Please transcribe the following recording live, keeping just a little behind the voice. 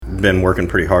been working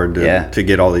pretty hard to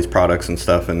get all these products and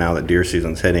stuff, and now that deer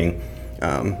season's hitting,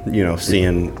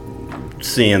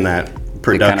 seeing that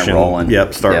production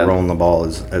rolling the ball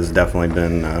has definitely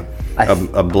been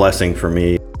a blessing for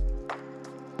me.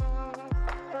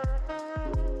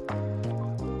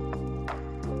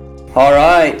 All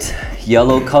right,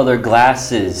 Yellow Color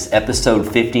Glasses, episode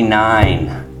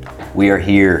 59. We are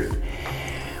here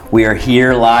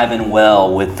live and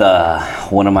well with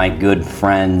one of my good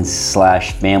friends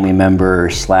slash family member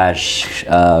slash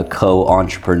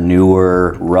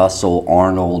co-entrepreneur, Russell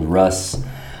Arnold. Russ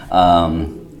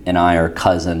and I are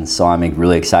cousins, so I'm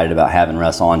really excited about having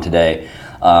Russ on today.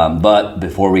 But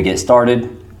before we get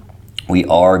started, we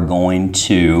are going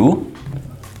to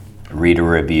read a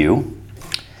review.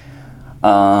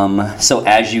 So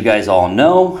as you guys all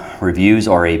know, reviews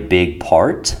are a big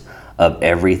part of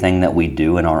everything that we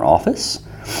do in our office.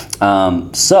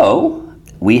 So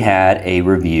we had a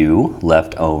review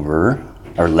left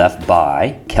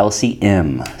by Kelsey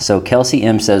M. So Kelsey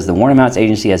M says, the Warren Mounts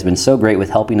Agency has been so great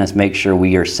with helping us make sure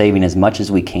we are saving as much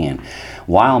as we can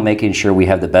while making sure we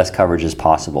have the best coverage as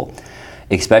possible,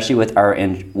 especially with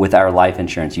our life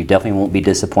insurance. You definitely won't be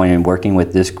disappointed in working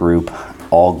with this group.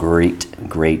 All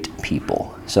great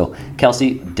people. So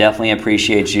Kelsey, definitely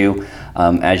appreciate you.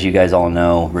 As you guys all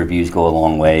know, reviews go a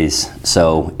long ways.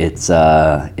 So it's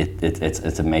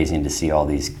amazing to see all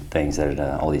these things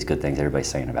all these good things everybody's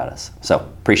saying about us. So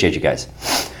appreciate you guys.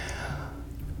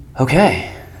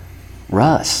 Okay,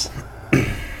 Russ.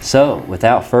 So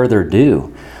without further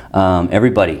ado,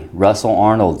 everybody, Russell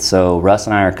Arnold. So Russ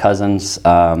and I are cousins.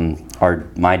 Are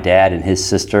my dad and his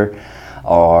sister,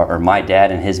 or my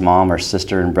dad and his mom are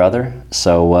sister and brother.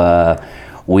 So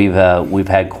we've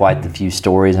had quite the few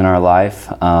stories in our life.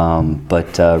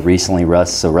 But recently,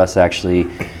 Russ actually,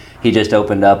 he just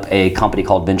opened up a company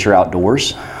called Venture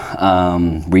Outdoors,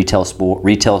 retail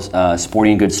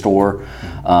sporting goods store.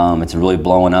 It's really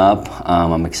blowing up.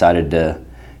 I'm excited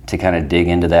to kind of dig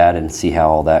into that and see how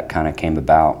all that kind of came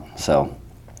about. So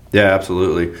yeah,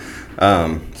 absolutely.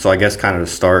 So I guess kind of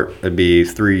to start, it'd be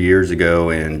 3 years ago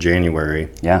in January.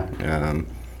 Yeah.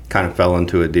 Kind of fell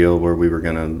into a deal where we were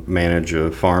going to manage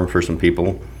a farm for some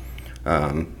people.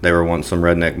 They were wanting some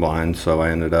redneck blinds, so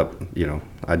I ended up,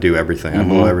 I do everything. I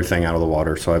blow everything out of the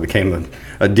water. So I became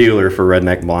a dealer for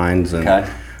redneck blinds and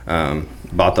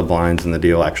bought the blinds, and the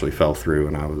deal actually fell through,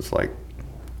 and I was like,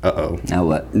 uh-oh. Now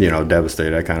what?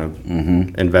 Devastated. I kind of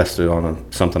invested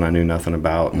on something I knew nothing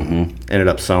about, and ended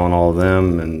up selling all of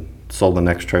them and sold the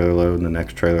next trailer load and the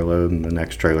next trailer load and the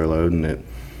next trailer load, and it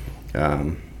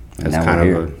has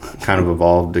kind of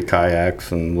evolved to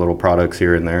kayaks and little products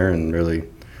here and there, and really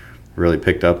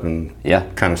picked up and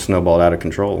kind of snowballed out of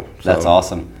control. So, that's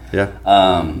awesome. Yeah.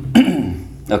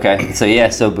 Okay.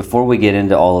 So before we get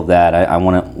into all of that, I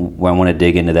want to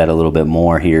dig into that a little bit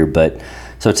more here, but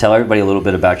so tell everybody a little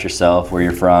bit about yourself, where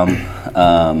you're from,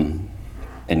 and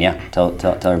tell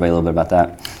everybody a little bit about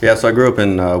that. Yeah, so I grew up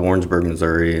in Warrensburg,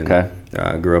 Missouri, and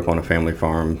grew up on a family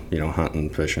farm, hunting,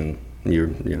 fishing.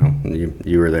 You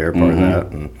were there, part of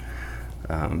that, and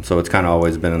so it's kind of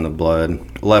always been in the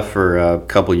blood. Left for a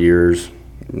couple years,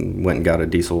 went and got a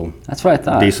diesel. That's what I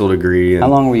thought. Diesel degree. How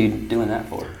long were you doing that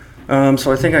for?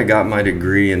 So I think I got my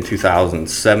degree in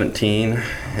 2017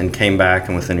 and came back,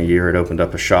 and within a year it opened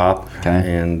up a shop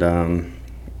and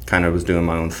kind of was doing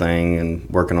my own thing and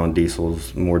working on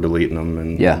diesels, more deleting them,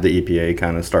 and the EPA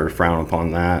kind of started frowning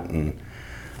upon that,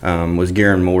 and was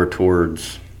gearing more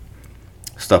towards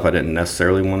stuff I didn't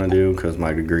necessarily want to do because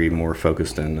my degree more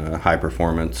focused in high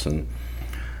performance, and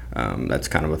that's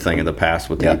kind of a thing of the past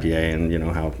with the EPA and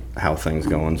how things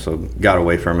going. So got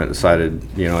away from it, decided,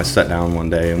 I sat down one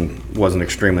day and wasn't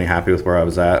extremely happy with where I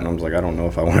was at, and I was like, I don't know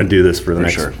if I want to do this for the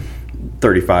next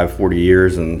 35, 40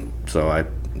 years, and so I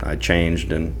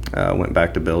changed and went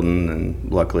back to building,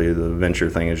 and luckily the venture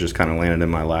thing has just kind of landed in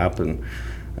my lap, and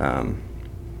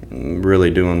really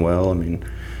doing well. I mean,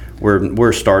 we're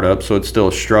a startup, so it's still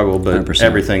a struggle, but 100%.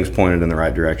 Everything's pointed in the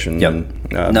right direction. Yep.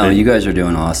 And, you guys are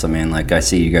doing awesome, man. Like, I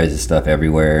see you guys' stuff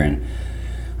everywhere, and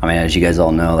I mean, as you guys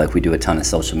all know, like, we do a ton of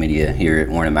social media here at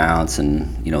Warren Mounts, and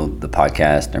the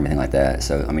podcast and everything like that.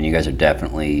 So I mean, you guys are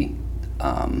definitely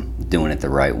doing it the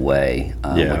right way,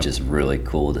 which is really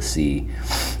cool to see.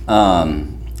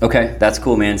 Okay, that's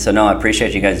cool, man. So no, I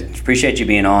appreciate you guys. Appreciate you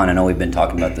being on. I know we've been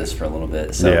talking about this for a little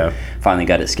bit, so finally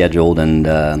got it scheduled, and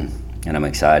I'm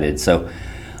excited. So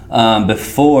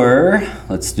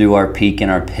let's do our peek in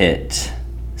our pit.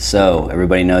 So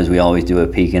everybody knows we always do a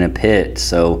peek in a pit.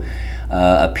 So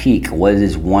a peek, what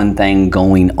is one thing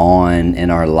going on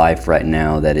in our life right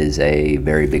now that is a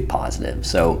very big positive?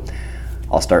 So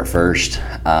I'll start first.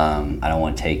 I don't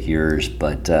want to take yours,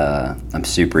 but I'm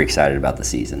super excited about the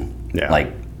season. Yeah.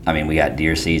 Like, I mean, we got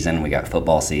deer season, we got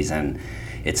football season.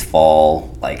 It's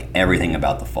fall, like everything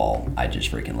about the fall, I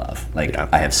just freaking love. Like,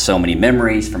 I have so many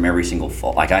memories from every single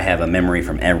fall. Like, I have a memory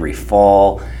from every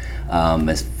fall,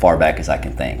 as far back as I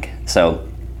can think. So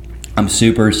I'm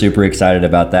super, super excited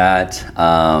about that.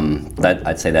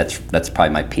 I'd say that's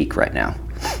probably my peak right now.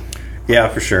 Yeah,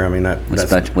 for sure. I mean,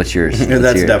 what's yours?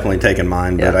 That's definitely taken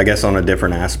mine, but I guess on a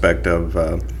different aspect of,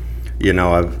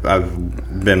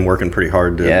 I've been working pretty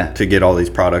hard to get all these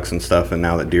products and stuff, and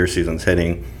now that deer season's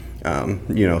hitting,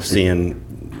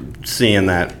 seeing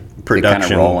that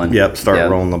production, rolling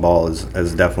the ball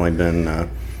has definitely been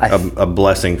a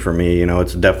blessing for me.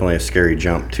 It's definitely a scary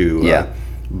jump to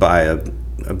buy a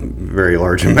very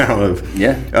large amount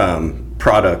of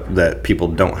product that people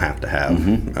don't have to have.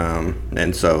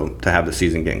 And so to have the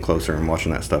season getting closer and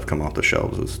watching that stuff come off the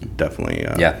shelves is definitely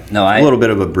a little bit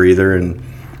of a breather. And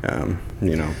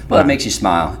it makes you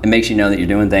smile. It makes you know that you're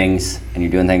doing things and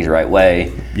you're doing things the right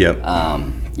way.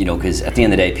 Because at the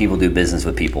end of the day, people do business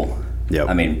with people.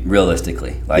 I mean,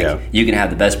 realistically, you can have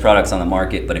the best products on the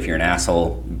market, but if you're an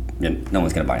asshole, no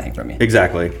one's going to buy anything from you.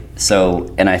 Exactly.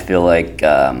 So, and I feel like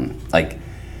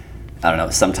I don't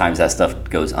know, sometimes that stuff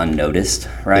goes unnoticed,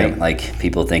 right? Like,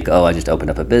 people think, oh, I just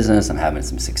opened up a business, I'm having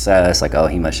some success, like, oh,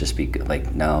 he must just be good.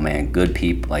 Like, no, man, good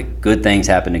people, like, good things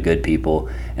happen to good people,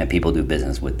 and people do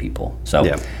business with people.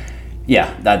 So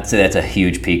that's a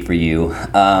huge peak for you.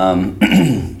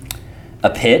 A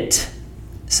pit.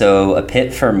 So a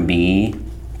pit for me,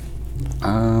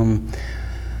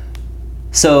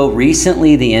 so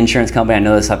recently the insurance company, I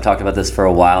know this, I've talked about this for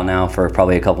a while now, for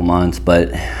probably a couple months, but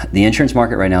the insurance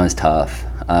market right now is tough.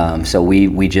 So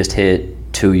we just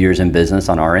hit 2 years in business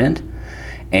on our end.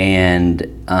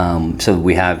 And so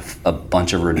we have a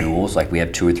bunch of renewals, like we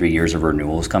have 2 or 3 years of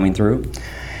renewals coming through.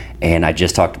 And we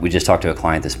just talked to a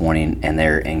client this morning, and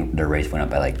their rates went up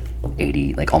by like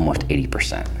 80, like almost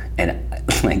 80%.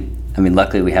 And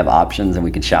luckily we have options and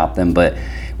we can shop them, but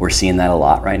we're seeing that a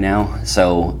lot right now.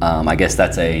 So I guess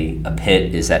that's a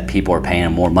pit, is that people are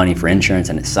paying more money for insurance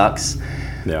and it sucks.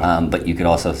 But you could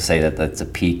also say that that's a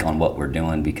peak on what we're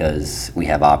doing, because we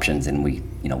have options and we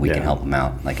can help them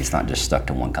out. Like, it's not just stuck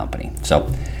to one company. So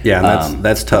and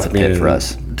that's tough. That's a pit for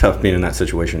us. Tough being in that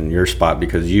situation in your spot,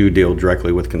 because you deal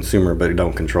directly with consumer, but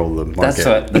don't control the market.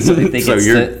 That's what they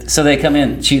think. So they come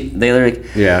in, they're like,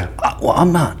 well,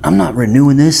 I'm not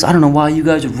renewing this. I don't know why you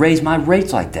guys have raised my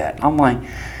rates like that. I'm like,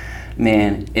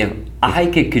 man, if I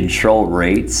could control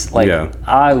rates, like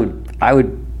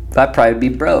I'd probably be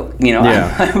broke.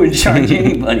 I would charge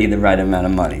anybody the right amount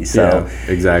of money. So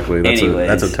exactly.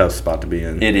 That's a tough spot to be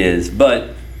in. It is,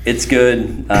 but it's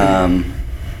good.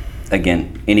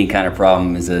 Again, any kind of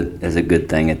problem is a good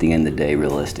thing at the end of the day.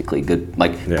 Realistically, good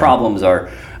problems are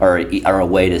a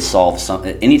way to solve some.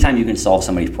 Anytime you can solve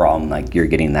somebody's problem, like, you're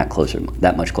getting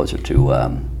that much closer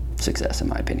to success, in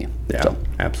my opinion.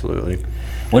 Absolutely.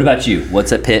 What about you?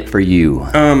 What's a pit for you?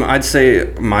 I'd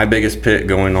say my biggest pit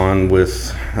going on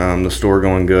with the store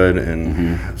going good,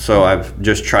 and so I've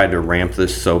just tried to ramp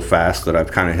this so fast that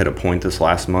I've kind of hit a point this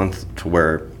last month to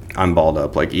where I'm balled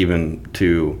up. Like, even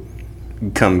to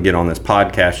come get on this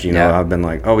podcast, I've been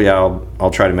like, oh yeah,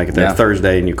 I'll try to make it there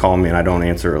Thursday, and you call me and I don't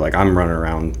answer. Like, I'm running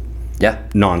around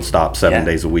nonstop 7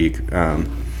 days a week.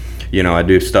 I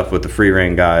do stuff with the free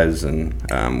range guys, and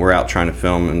we're out trying to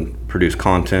film and produce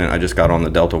content. I just got on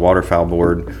the Delta Waterfowl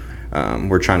board.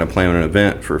 We're trying to plan an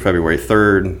event for February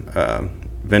 3rd.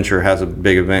 Venture has a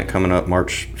big event coming up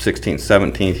March 16th,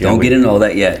 17th. Don't get into all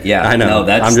that yet. Yeah, I know.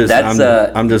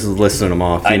 No, I'm just listing them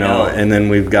off. I know. And then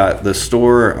we've got the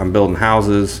store. I'm building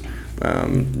houses.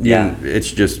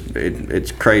 It's just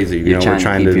it's crazy. We're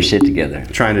trying to keep your shit together.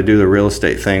 Trying to do the real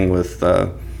estate thing with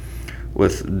Dad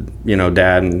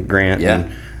and Grant.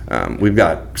 And, we've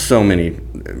got so many.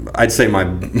 I'd say my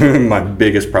my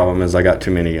biggest problem is I got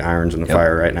too many irons in the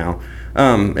fire right now.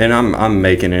 And I'm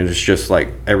making it. It's just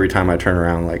like every time I turn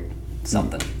around, like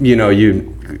something.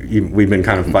 We've been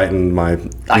kind of fighting my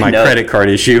credit card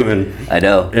issue, and I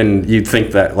know. And you'd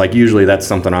think that, like, usually that's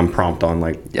something I'm prompt on,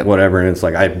 like whatever, and it's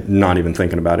like I'm not even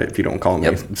thinking about it if you don't call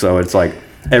me. So it's like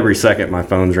every second my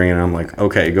phone's ringing, and I'm like,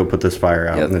 okay, go put this fire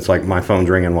out, and it's like my phone's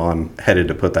ringing while I'm headed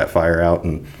to put that fire out,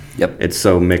 and it's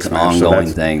so mixed. It's an ongoing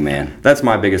thing, man. That's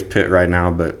my biggest pit right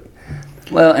now, but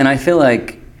and I feel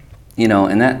like.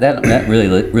 And that really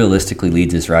realistically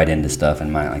leads us right into stuff.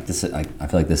 And I feel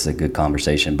like this is a good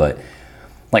conversation, but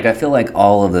like, I feel like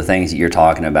all of the things that you're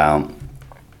talking about,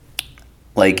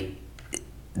 like,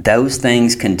 those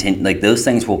things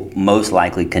will most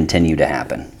likely continue to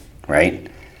happen, right?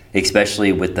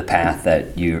 especially with the path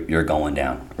that you're going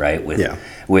down, right?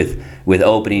 With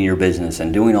opening your business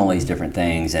and doing all these different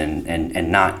things,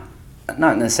 and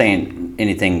not saying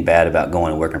anything bad about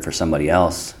going and working for somebody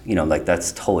else, like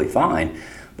that's totally fine.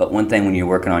 But one thing when you're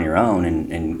working on your own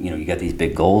and you got these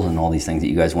big goals and all these things that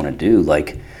you guys want to do,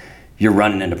 like you're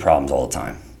running into problems all the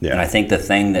time. Yeah. And I think the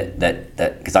thing that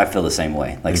because I feel the same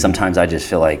way. Like sometimes I just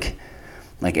feel like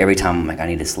every time I'm like, I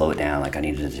need to slow it down. Like I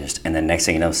need to just, and then next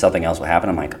thing you know, something else will happen.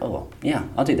 I'm like, oh yeah,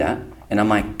 I'll do that. And I'm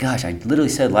like, gosh, I literally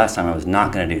said last time I was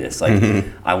not going to do this. Like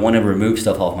I want to remove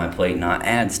stuff off my plate, not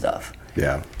add stuff.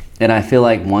 Yeah. And I feel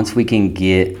like once we can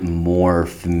get more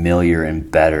familiar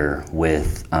and better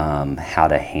with how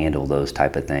to handle those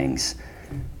type of things,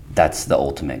 that's the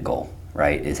ultimate goal,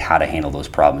 right? Is how to handle those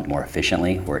problems more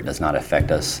efficiently, where it does not affect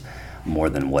us more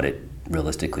than what it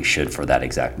realistically should for that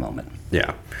exact moment.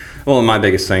 Yeah. Well, my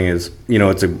biggest thing is,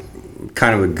 it's a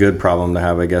kind of a good problem to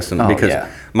have, I guess, because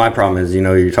my problem is,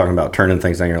 you're talking about turning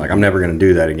things down. You're like, I'm never going to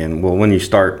do that again. Well, when you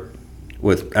start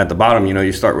at the bottom,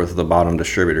 you start with the bottom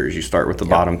distributors, you start with the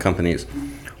bottom companies.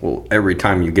 Well, every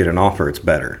time you get an offer, it's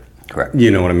better. Correct.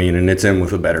 You know what I mean? And it's in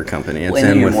with a better company. It's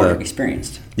and you're more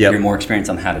experienced. Yep. You're more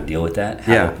experienced on how to deal with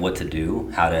that, what to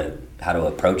do, how to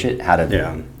approach it, how to...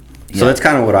 Yeah. So that's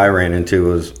kind of what I ran into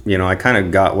was, I kind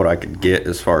of got what I could get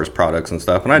as far as products and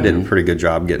stuff. And I did a pretty good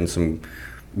job getting some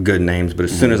good names. But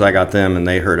as soon as I got them and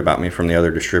they heard about me from the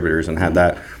other distributors and had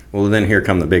that, well, then here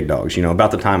come the big dogs.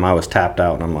 About the time I was tapped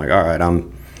out, and I'm like, all right,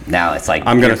 now it's like,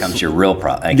 here comes your real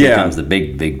product. Like, here comes the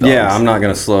big dogs. Yeah, I'm not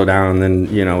going to slow down. And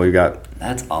then, we've got...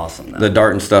 That's awesome, though. The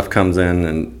dart and stuff comes in,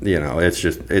 and,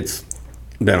 it's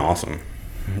been awesome.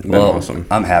 Awesome.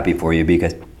 I'm happy for you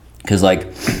because like,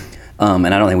 and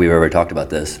I don't think we've ever talked about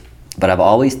this, but I've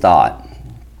always thought,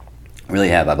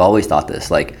 I've always thought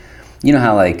this, like,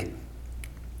 how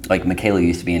like Michaela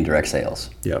used to be in direct sales.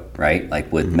 Yep. Right?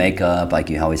 Like with makeup, like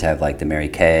you always have like the Mary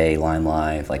Kay, Lime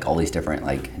Life, like all these different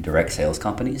like direct sales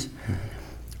companies.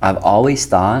 I've always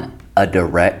thought a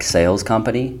direct sales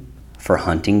company for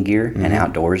hunting gear and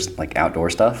outdoors, like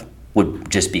outdoor stuff, would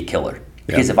just be killer.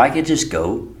 Because if I could just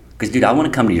go, because dude, I want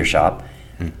to come to your shop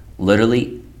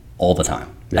literally all the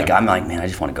time. Like I'm like, man, I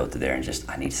just want to go through there and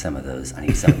I need some of those. I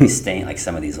need some of these stain, like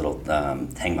some of these little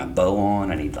hang my bow on.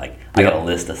 I need I got a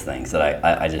list of things that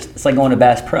I just, it's like going to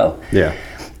Bass Pro. Yeah.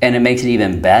 And it makes it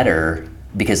even better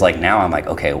because like now I'm like,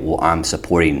 okay, well I'm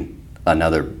supporting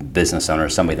another business owner,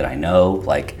 somebody that I know,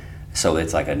 like, so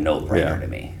it's like a no-brainer to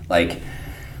me. Like,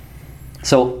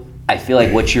 so I feel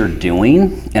like what you're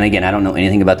doing, and again, I don't know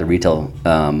anything about the retail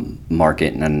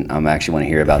market, and I'm actually want to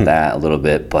hear about that a little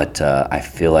bit, but I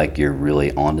feel like you're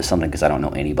really onto something because I don't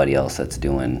know anybody else that's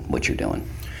doing what you're doing.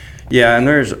 Yeah, and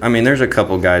there's a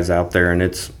couple guys out there, and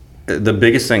it's the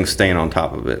biggest thing staying on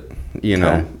top of it.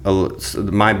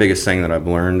 My biggest thing that I've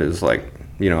learned is like,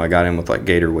 I got in with like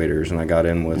Gator Waders, and I got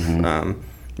in with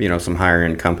some higher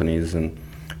end companies, and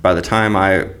by the time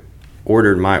I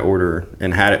ordered my order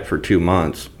and had it for 2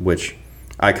 months, which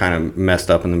I kind of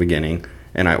messed up in the beginning,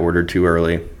 and I ordered too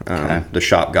early. The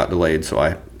shop got delayed, so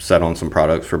I sat on some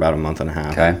products for about a month and a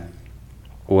half. Okay.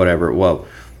 Whatever. Well,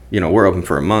 we're open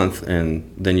for a month,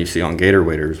 and then you see on Gator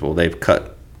Waders, well, they've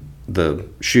cut the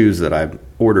shoes that I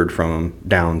ordered from them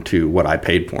down to what I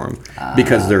paid for them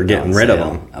because they're getting rid of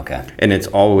them. Okay. And it's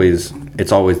always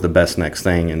the best next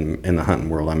thing in the hunting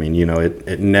world. I mean,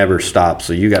 it never stops.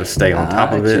 So you got to stay on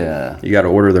top of it. You got to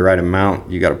order the right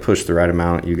amount. You got to push the right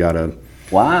amount. You got to.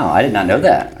 Wow, I did not know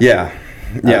that. Yeah.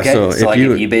 Yeah. Okay. So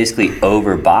if you basically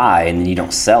overbuy and then you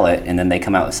don't sell it, and then they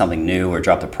come out with something new or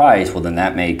drop the price, well, then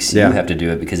that makes you have to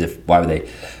do it because why would they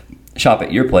shop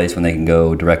at your place when they can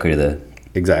go directly to the.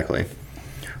 Exactly.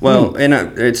 Well, and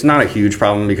it's not a huge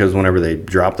problem because whenever they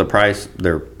drop the price,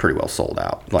 they're pretty well sold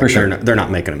out. Like, for sure. They're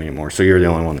not making them anymore, so you're the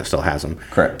only one that still has them.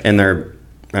 Correct. And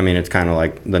it's kind of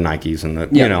like the Nikes and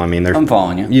I'm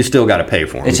following you. You still got to pay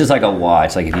for them. It's just like a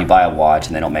watch. Like if you buy a watch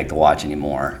and they don't make the watch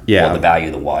anymore, well, the value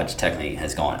of the watch technically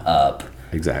has gone up.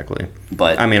 Exactly.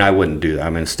 But I wouldn't do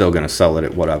that. It's still going to sell it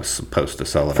at what I was supposed to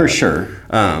sell it for at. sure.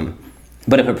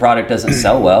 But if a product doesn't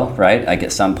sell well, right? Like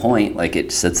at some point, like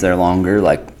it sits there longer.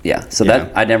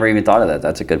 That I never even thought of that.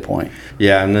 That's a good point.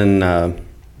 Yeah, and then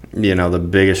the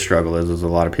biggest struggle is a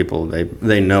lot of people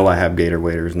they know I have Gator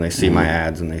Waders and they see my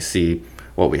ads and they see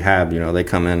what we have. They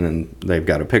come in and they've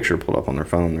got a picture pulled up on their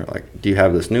phone. They're like, "Do you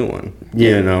have this new one?"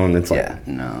 And it's like,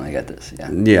 no, I got this.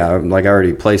 Yeah. Yeah, like I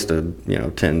already placed a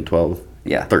 $10, $12,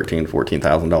 $13,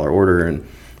 $14,000 order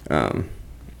and.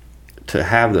 To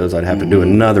have those, I'd have to do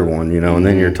another one, and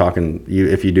then you're talking.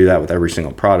 If you do that with every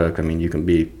single product, you can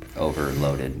be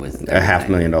overloaded with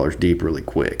 $500,000 deep really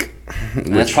quick.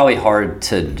 And that's probably hard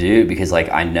to do because, like,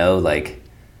 I know, like,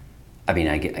 I mean,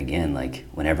 again, like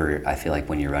whenever I feel like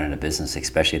when you're running a business,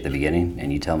 especially at the beginning,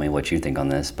 and you tell me what you think on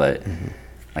this, but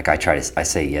like I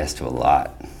say yes to a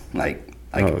lot. Like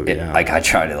I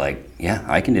try to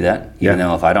I can do that. Even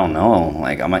though if I don't know,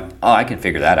 like I'm like, oh, I can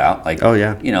figure that out. Like,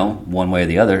 one way or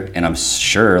the other. And I'm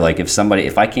sure, like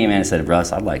if I came in and said,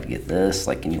 Russ, I'd like to get this,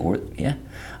 like, can you order? Yeah,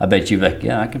 I bet you'd be like,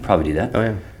 yeah, I can probably do that. Oh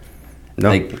yeah, no,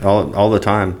 like, all the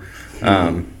time.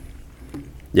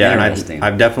 Yeah, and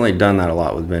I've definitely done that a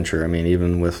lot with Venture. I mean,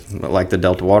 even with like the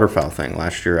Delta Waterfowl thing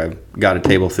last year, I got a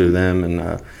table through them,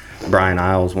 and Brian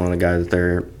Isles, one of the guys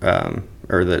there,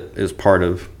 or that is part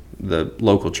of the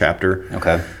local chapter.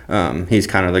 Okay. He's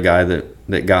kind of the guy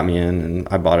that got me in, and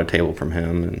I bought a table from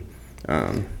him.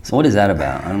 And so what is that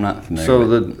about? I'm not familiar. So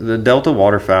the Delta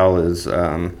Waterfowl is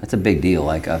that's a big deal.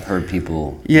 Like I've heard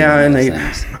people. Yeah, and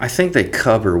I think they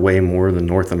cover way more than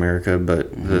North America,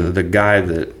 but the guy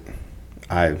that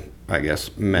I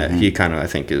guess met, he kind of, I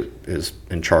think, is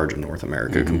in charge of North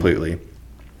America completely.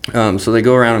 So they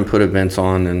go around and put events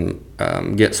on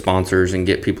and get sponsors and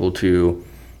get people to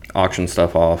auction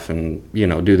stuff off and,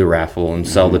 do the raffle and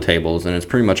sell the tables. And it's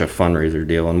pretty much a fundraiser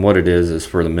deal. And what it is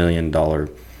for the $1 million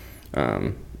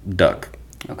duck.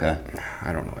 Okay.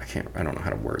 I don't know how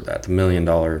to word that. The $1 million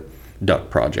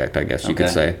duck project, I guess you could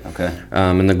say. Okay.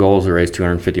 And the goal is to raise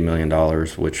 $250 million,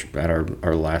 which at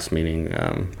our last meeting,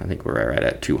 I think we're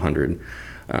at 200.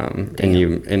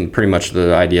 And pretty much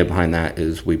the idea behind that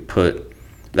is we put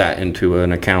that into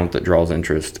an account that draws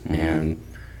interest, and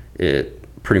it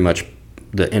pretty much,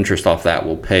 the interest off that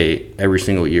will pay every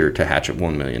single year to hatch at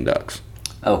 1 million ducks.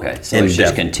 Okay, so it's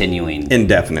just continuing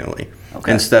indefinitely.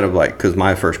 Okay. Instead of because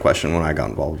my first question when I got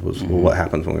involved was, well, what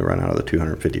happens when we run out of the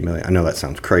 250 million? I know that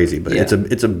sounds crazy, but it's a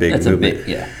big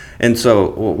movement. And so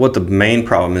what the main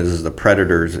problem is the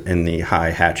predators in the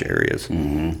high hatch areas.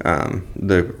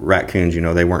 The raccoons,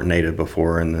 they weren't native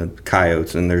before, and the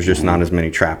coyotes, and there's just not as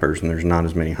many trappers, and there's not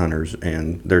as many hunters,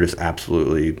 and they're just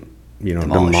absolutely,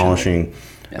 demolishing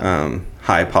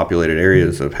high populated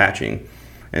areas of hatching.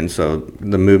 And so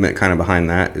the movement kind of behind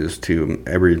that is to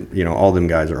all them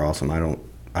guys are awesome. I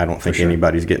don't think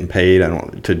anybody's getting paid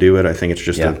to do it. I think it's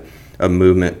just a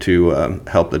movement to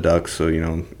help the ducks.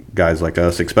 So, guys like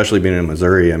us, especially being in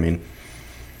Missouri, I mean,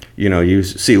 you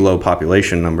see low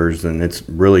population numbers, and it's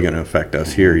really going to affect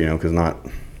us here, because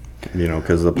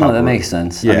because of the No, that makes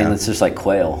sense. Yeah. I mean, it's just like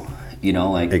quail.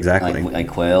 Exactly. Like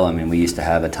quail. I mean, we used to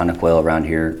have a ton of quail around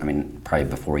here. I mean, probably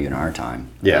before even our time.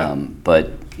 Yeah.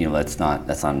 But that's not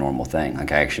a normal thing.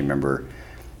 Like I actually remember,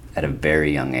 at a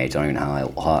very young age, I don't even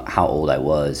know how old I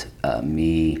was. I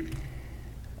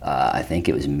think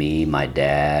it was me, my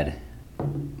dad,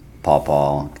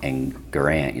 Pawpaw, and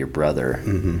Garant, your brother.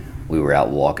 We were out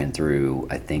walking through,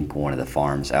 I think, one of the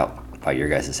farms out by your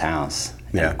guys' house,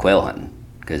 and quail hunting,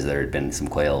 because there had been some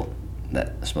quail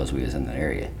that supposedly was in the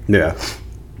area. Yeah.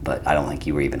 But I don't think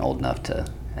you were even old enough to.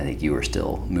 I think you were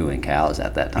still mooing cows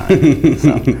at that time.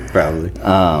 So, probably.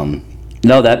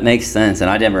 No, that makes sense. And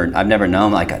I've never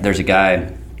known. Like, there's a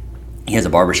guy. He has a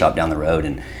barbershop down the road,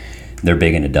 and they're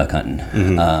big into duck hunting.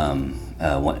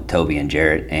 Toby and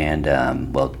Jarrett,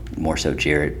 and more so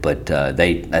Jarrett. But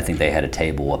I think they had a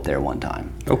table up there one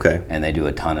time. Okay. And they do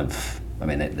a ton of. I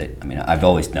mean, I've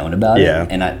always known about it.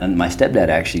 And my stepdad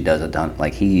actually does a ton.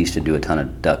 Like, he used to do a ton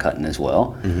of duck hunting as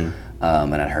well. And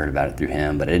I'd heard about it through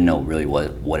him, but I didn't know really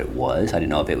what it was. I didn't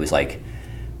know if it was like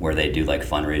where they do like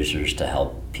fundraisers to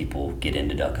help people get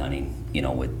into duck hunting,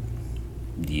 with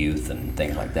youth and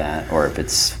things like that, or if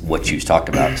it's what you talked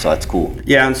about. So that's cool.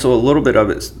 Yeah, and so a little bit of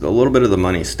the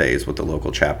money stays with the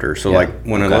local chapter. So like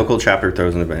when a local chapter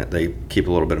throws an event, they keep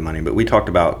a little bit of money. But we talked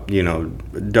about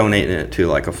donating it to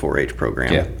like a 4-H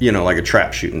program, like a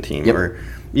trap shooting team or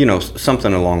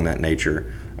something along that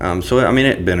nature. So I mean,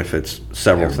 it benefits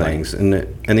several things, and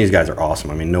these guys are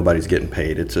awesome. I mean, nobody's getting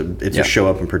paid. It's a show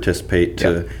up and participate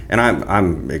and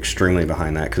I'm extremely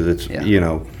behind that, because it's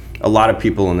a lot of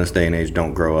people in this day and age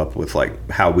don't grow up with like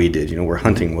how we did, where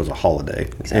hunting was a holiday,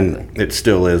 and it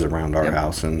still is around our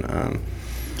house. And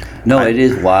it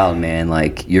is wild, man.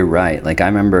 Like, you're right. Like, I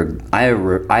remember, I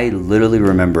literally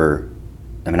remember.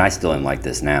 I mean, I still am like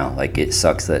this now. Like, it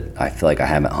sucks that I feel like I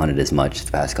haven't hunted as much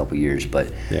the past couple of years.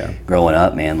 But growing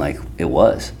up, man, like, it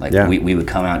was. Like, we would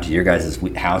come out to your guys'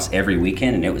 house every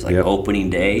weekend, and it was like opening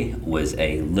day was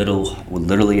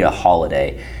literally a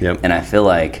holiday. And I feel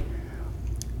like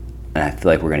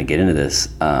we're going to get into this,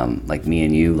 like me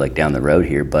and you, like down the road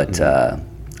here. But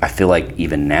I feel like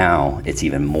even now, it's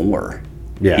even more.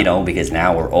 Because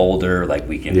now we're older. Like,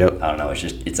 we can, I don't know,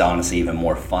 it's honestly even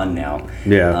more fun now.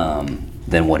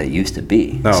 than what it used to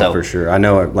be. Oh, so, for sure. I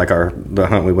know, like the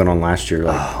hunt we went on last year,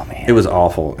 like, oh man, it was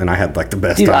awful, and I had like the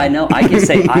best time. I know. I can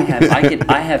say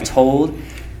I have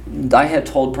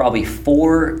told probably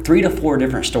 3 to 4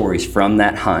 different stories from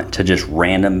that hunt to just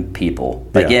random people.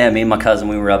 Like, me and my cousin,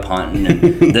 we were up hunting,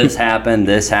 and this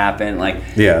happened, like,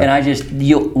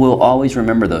 and we'll always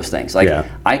remember those things. Like,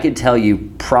 I could tell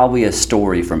you probably a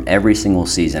story from every single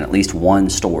season, at least one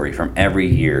story from every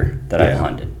year that I've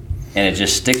hunted, and it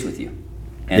just sticks with you.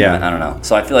 And I don't know.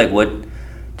 So I feel like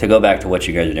to go back to what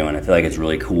you guys are doing, I feel like it's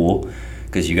really cool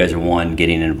because you guys are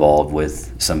getting involved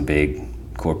with some big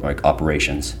corporate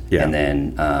operations, and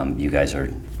then you guys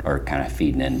are kind of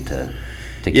feeding into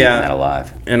keeping that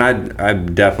alive. And I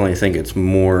definitely think it's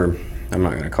more, I'm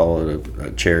not going to call it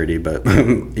a charity, but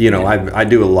I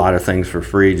do a lot of things for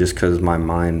free just because my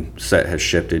mindset has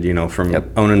shifted,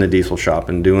 from owning the diesel shop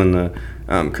and doing the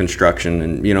construction,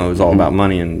 and it was all about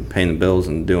money and paying the bills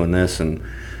and doing this, and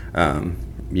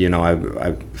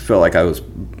I felt like I was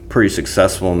pretty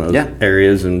successful in those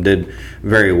areas and did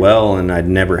very well, and I'd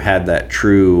never had that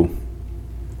true,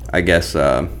 I guess,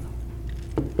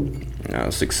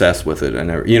 success with it. I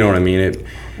never, you know what I mean?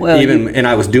 And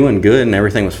I was doing good and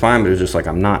everything was fine, but it was just like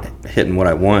I'm not hitting what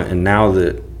I want. And now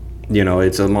that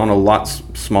it's on a lot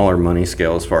smaller money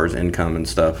scale as far as income and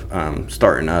stuff,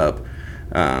 starting up.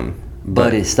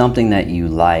 But it's something that you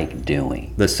like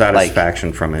doing. The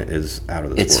satisfaction from it is out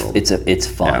of this world. It's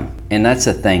fun, and that's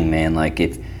the thing, man. Like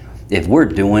if we're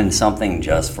doing something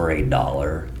just for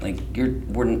 $1, like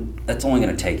that's only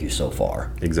going to take you so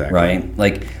far. Exactly. Right.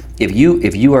 Like if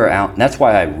you are out, that's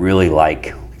why I really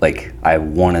like I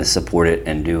want to support it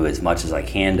and do as much as I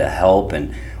can to help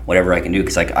and whatever I can do,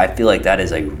 because like I feel like that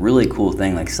is a really cool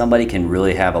thing. Like somebody can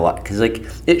really have a lot, because like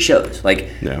it shows. Like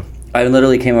I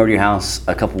literally came over to your house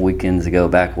a couple weekends ago,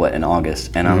 back in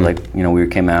August, and I was like, we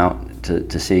came out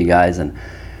to see you guys, and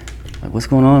like, what's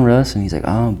going on, Russ? And he's like,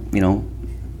 oh,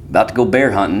 about to go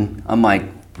bear hunting. I'm like,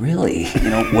 really?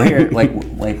 Where? like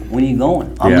when are you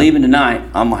going? I'm leaving tonight.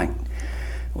 I'm like,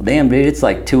 well, damn, dude, it's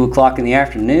like 2:00 in the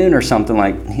afternoon or something.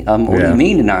 Like, what do you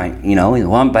mean tonight?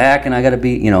 Well, I'm back and I gotta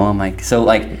be. I'm like, so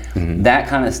like that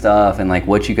kind of stuff, and like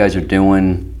what you guys are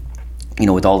doing.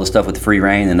 With all the stuff with free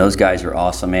reign, and those guys are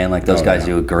awesome, man. Like those guys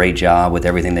do a great job with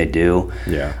everything they do.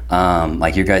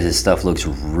 Like your guys' stuff looks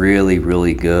really,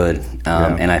 really good.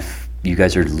 And you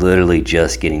guys are literally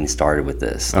just getting started with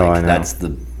this. Like, I know. That's the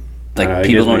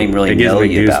people don't even really know you about. It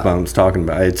gives me goosebumps talking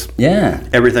about it.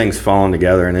 Everything's falling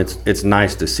together, and it's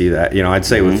nice to see that. I'd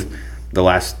say with the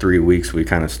last 3 weeks, we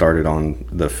kind of started on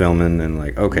the filming and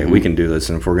like, okay, we can do this,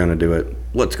 and if we're going to do it,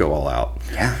 let's go all out.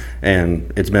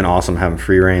 And it's been awesome having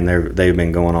free reign. They've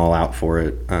been going all out for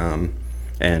it.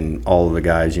 And all of the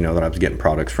guys, that I was getting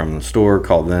products from the store,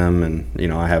 called them,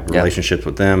 and I have relationships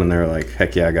with them, and they're like,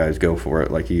 heck yeah, guys, go for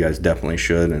it. Like, you guys definitely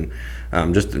should. And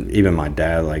just even my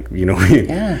dad, like,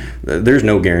 there's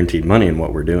no guaranteed money in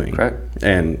what we're doing. Correct.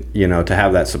 And to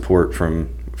have that support from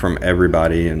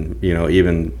everybody, and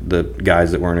even the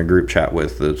guys that we're in a group chat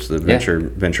with,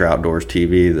 the Venture Outdoors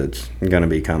TV that's going to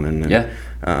be coming,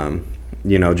 and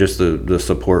just the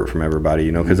support from everybody,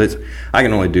 because I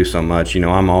can only do so much.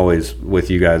 I'm always with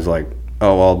you guys, like,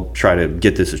 oh, I'll try to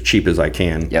get this as cheap as I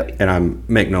can, and I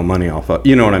make no money off of,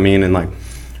 you know what I mean, and like,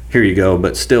 here you go.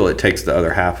 But still, it takes the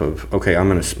other half of, okay, I'm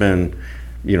going to spend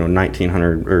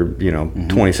 $1,900 or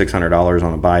 $2,600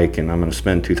 on a bike, and I'm going to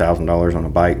spend $2,000 on a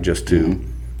bike just to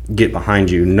get behind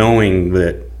you, knowing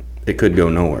that it could go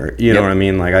nowhere. You know what I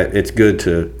mean? Like, it's good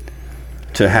to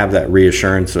have that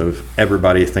reassurance of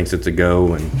everybody thinks it's a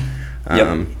go, and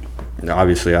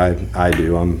obviously I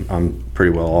do. I'm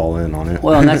pretty well all in on it.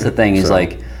 Well, and that's the thing is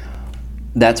like,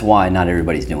 that's why not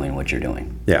everybody's doing what you're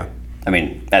doing. I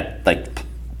mean,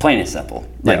 plain and simple.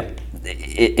 Like,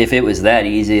 if it was that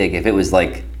easy, like if it was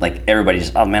like everybody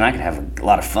just, oh man, I could have a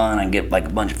lot of fun, I can get like a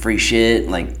bunch of free shit,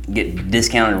 like get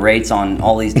discounted rates on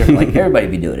all these different, like everybody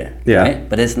be doing it, right?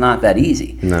 But it's not that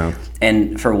easy. No.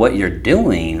 And for what you're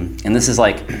doing, and this is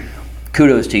like,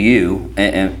 kudos to you,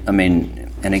 and I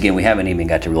mean, and again, we haven't even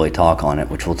got to really talk on it,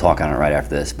 which we'll talk on it right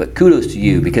after this, but kudos to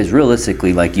you, because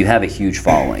realistically, like, you have a huge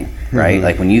following, right?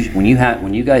 Like when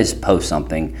you guys post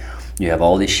something, you have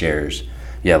all these shares,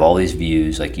 you have all these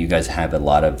views, like you guys have a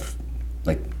lot of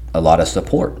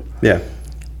support.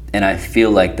 And I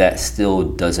feel like that still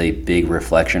does a big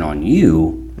reflection on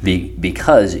you,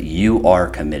 because you are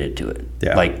committed to it.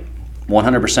 Like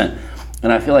 100%.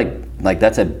 And I feel like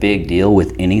that's a big deal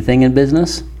with anything in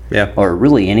business. Or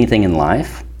really anything in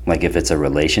life. Like if it's a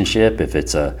relationship, if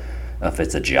it's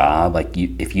a job, like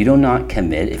if you do not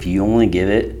commit, if you only give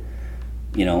it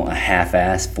you know, a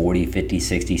half-ass 40, 50,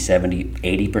 60, 70,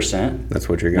 80%. That's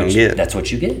what you're going to get. That's what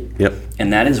you get. Yep.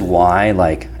 And that is why,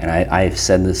 like, and I've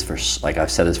said this for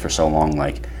so long,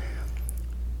 like,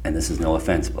 and this is no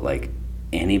offense, but like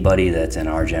anybody that's in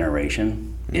our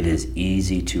generation, it is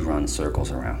easy to run circles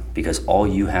around, because all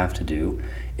you have to do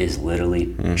is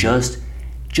literally just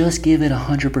give it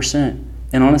 100%.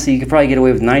 And honestly, you could probably get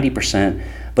away with 90%.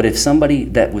 But if somebody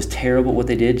that was terrible at what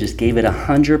they did just gave it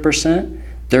 100%,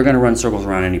 they're going to run circles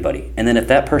around anybody. And then if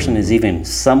that person is even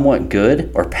somewhat good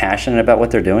or passionate about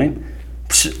what they're doing,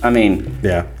 I mean,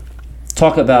 yeah,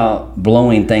 talk about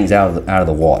blowing things out of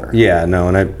the water. Yeah, no,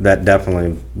 and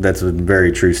that's a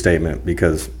very true statement,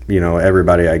 because, you know,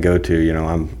 everybody I go to, you know,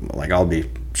 I'm like, I'll be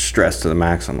stressed to the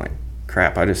max. I'm like,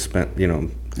 crap, I just spent, you know,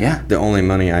 the only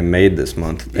money I made this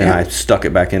month, and I stuck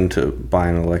it back into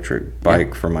buying an electric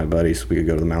bike for my buddy so we could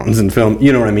go to the mountains and film,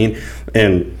 you know what I mean?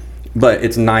 But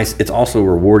it's nice, it's also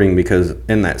rewarding, because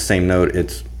in that same note,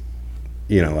 it's,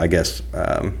 you know, I guess,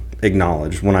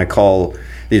 acknowledged. When I call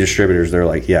the distributors, they're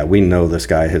like, yeah, we know this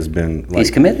guy has been, like,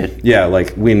 he's committed. Yeah,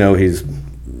 like, we know he's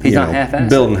not half-assed.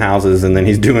 Building houses, and then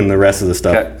he's doing the rest of the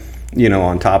stuff, you know,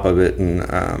 on top of it.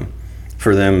 And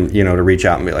for them, you know, to reach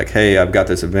out and be like, hey, I've got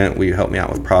this event, will you help me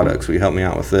out with products, will you help me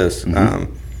out with this,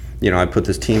 you know, I put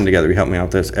this team together, will you help me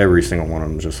out with this? Every single one of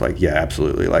them is just like, yeah,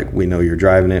 absolutely, like, we know you're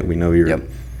driving it, we know you're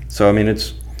so I mean,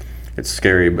 it's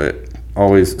scary, but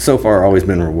always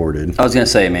been rewarded. I was gonna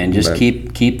say, man, just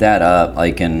keep that up.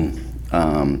 Like, and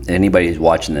anybody who's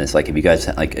watching this, like, if you guys,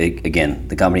 like, again,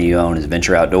 the company you own is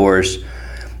Venture Outdoors.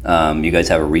 You guys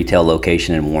have a retail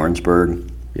location in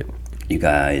Warrensburg. Yep. You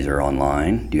guys are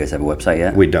online. Do you guys have a website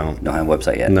yet? We don't. Don't have a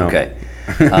website yet. No. Okay.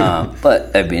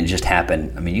 But I mean, it just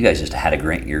happened. I mean, you guys just had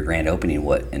your grand opening,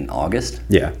 what, in August?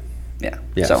 Yeah.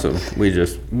 Yeah. So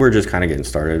we're just kind of getting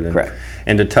started. And, correct.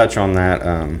 And to touch on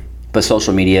that, but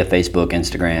social media, Facebook,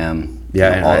 Instagram,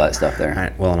 all that stuff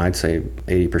there. And I'd say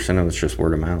 80% of it's just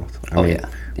word of mouth. I mean, yeah.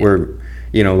 We're,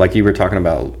 you know, like you were talking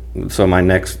about, so my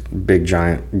next big,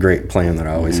 giant, great plan that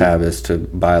I always have is to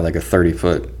buy like a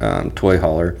 30-foot toy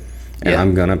hauler, and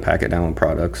I'm going to pack it down with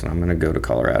products, and I'm going to go to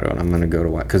Colorado, and I'm going to go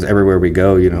to, because everywhere we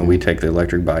go, you know, we take the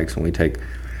electric bikes, and we take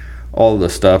all the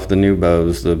stuff, the new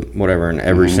bows, the whatever, and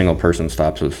every single person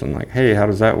stops us and like, hey, how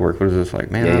does that work? What is this?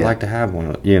 Like, man, I'd like to have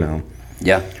one, you know.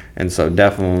 Yeah. And so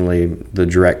definitely the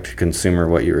direct consumer,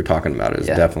 what you were talking about, is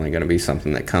definitely going to be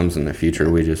something that comes in the future.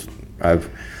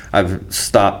 I've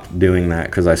stopped doing that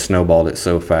because I snowballed it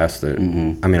so fast that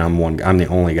I mean, I'm the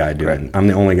only guy doing. I'm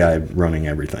the only guy running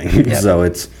everything. So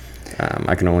it's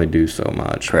I can only do so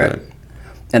much. Correct. But,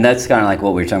 and that's kind of like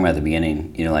what we were talking about at the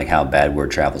beginning. You know, like how bad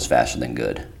word travels faster than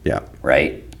good. Yeah.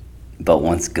 Right. But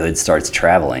once good starts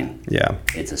traveling,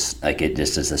 it's it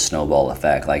just is a snowball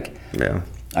effect. Like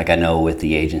Like I know with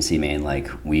the agency, man, like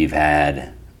we've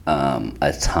had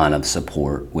a ton of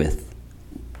support with.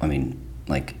 I mean,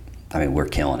 we're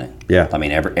killing it. Yeah. I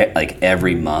mean,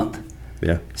 every month.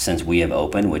 Yeah. Since we have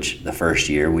opened, which the first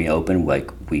year we opened,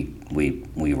 like we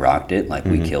rocked it, like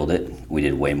we killed it. We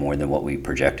did way more than what we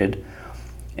projected,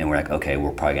 and we're like, okay,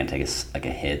 we're probably gonna take a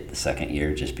hit the second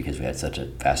year just because we had such a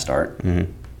fast start.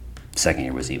 Second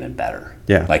year was even better.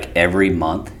 Yeah. Like every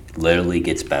month literally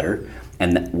gets better,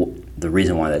 and the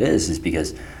reason why that is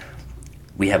because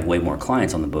we have way more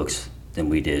clients on the books than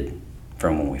we did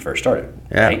from when we first started.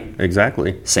 Yeah, right?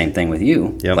 Exactly. Same thing with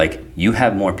you. Yep. Like you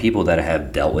have more people that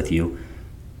have dealt with you,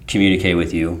 communicate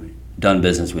with you, done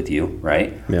business with you,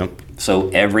 right? Yep. So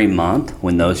every month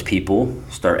when those people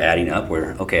start adding up,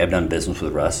 where okay, I've done business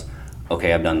with Russ,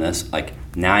 okay, I've done this, like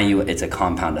now it's a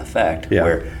compound effect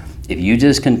where if you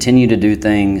just continue to do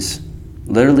things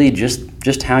literally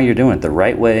just how you're doing it, the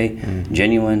right way,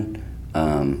 genuine,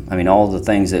 I mean all the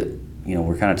things that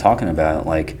we're kind of talking about,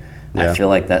 like I feel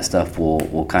like that stuff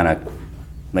will kind of,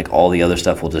 like all the other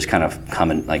stuff will just kind of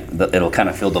come in, like it'll kind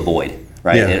of fill the void,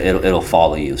 right? Yeah. It'll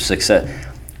follow you. Success.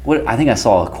 I think I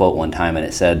saw a quote one time and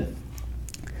it said,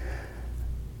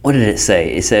 what did it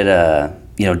say? It said,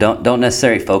 don't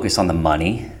necessarily focus on the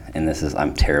money. And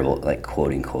I'm terrible at like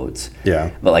quoting quotes.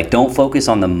 Yeah. But like, don't focus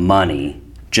on the money.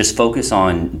 Just focus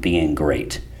on being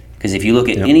great. Because if you look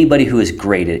at anybody who is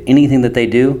great at anything that they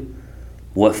do,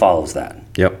 what follows that?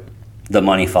 Yep. The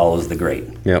money follows the great.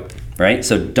 Yep. Right?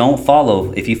 So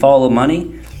if you follow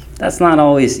money, that's not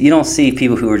always, you don't see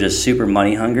people who are just super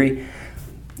money hungry,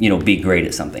 be great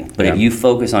at something. But if you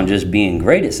focus on just being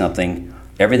great at something,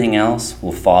 everything else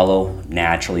will follow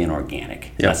naturally and organic.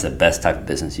 Yep. That's the best type of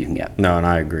business you can get. No, and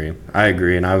I agree.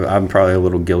 And I'm probably a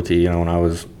little guilty, when I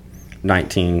was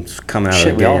 19 coming out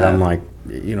of the gate, I'm like,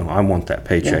 I want that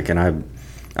paycheck. And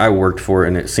I worked for it,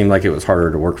 and it seemed like it was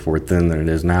harder to work for it then than it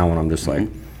is now, and I'm just like,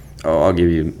 oh, I'll give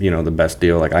you, the best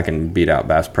deal. Like I can beat out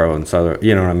Bass Pro and Southern,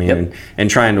 you know what I mean? Yep. And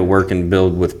trying to work and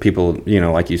build with people,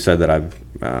 like you said, that I've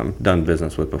done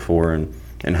business with before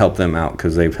and help them out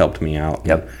because they've helped me out.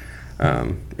 Yep.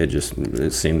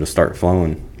 It seemed to start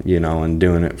flowing, and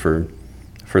doing it for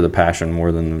the passion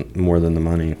more than the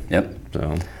money. Yep.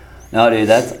 So. No, dude,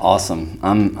 that's awesome.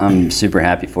 I'm super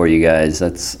happy for you guys.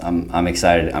 I'm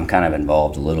excited. I'm kind of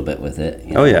involved a little bit with it.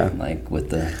 Oh yeah. Like with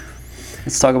the.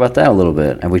 Let's talk about that a little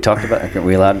bit. Have we talked about? Are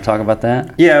we allowed to talk about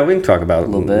that? Yeah, we can talk about a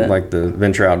little bit, like the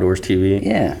Venture Outdoors TV.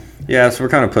 Yeah. Yeah, so we're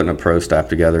kind of putting a pro staff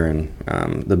together, and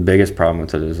the biggest problem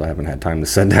with it is I haven't had time to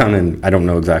sit down, and I don't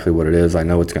know exactly what it is. I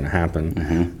know it's going to happen.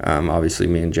 Mm-hmm. Obviously,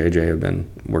 me and JJ have been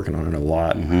working on it a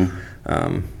lot,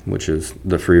 which is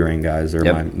the free rein guys.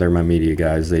 They're my media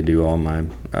guys. They do all my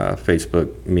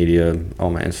Facebook media,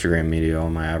 all my Instagram media, all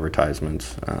my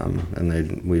advertisements,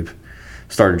 and we've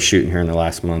started shooting here in the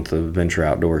last month of Venture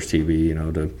Outdoors TV.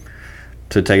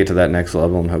 To take it to that next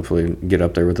level and hopefully get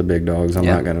up there with the big dogs. I'm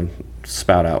not going to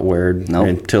spout out word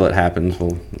until it happens.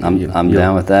 I'm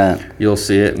down with that. You'll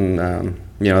see it, and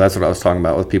that's what I was talking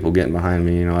about with people getting behind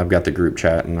me. I've got the group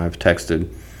chat, and I've texted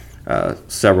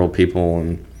several people,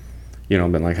 and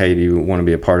been like, hey, do you want to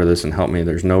be a part of this and help me?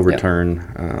 There's no return.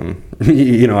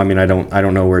 I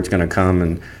don't know where it's going to come,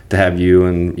 and to have you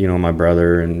and my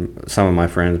brother and some of my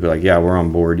friends be like, yeah, we're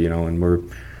on board, and we're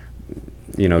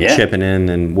chipping in,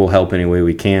 and we'll help any way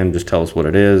we can. Just tell us what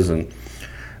it is. And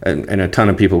a ton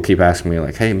of people keep asking me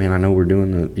like, hey man, I know we're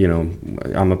doing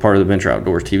I'm a part of the Venture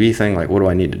Outdoors TV thing. Like, what do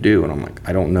I need to do? And I'm like,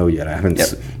 I don't know yet. I haven't,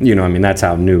 that's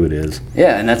how new it is.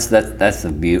 Yeah. And that's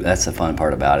the fun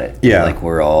part about it. Yeah. Like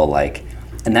we're all like,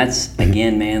 and that's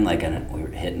again, man, like we were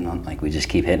hitting on, like we just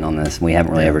keep hitting on this. And we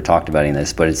haven't really ever talked about any of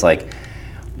this, but it's like,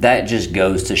 that just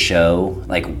goes to show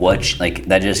like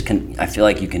that just can, I feel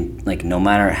like you can, like, no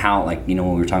matter how, like, when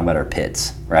we were talking about our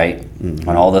pits, right? Mm-hmm.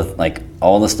 On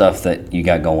all the stuff that you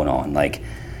got going on, like,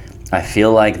 I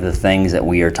feel like the things that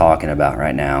we are talking about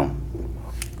right now,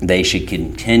 they should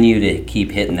continue to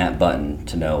keep hitting that button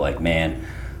to know, like, man,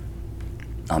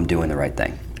 I'm doing the right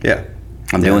thing. Yeah.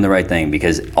 I'm doing the right thing,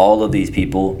 because all of these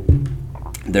people,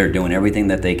 they're doing everything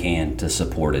that they can to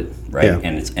support it, right? Yeah.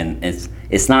 And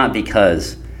it's not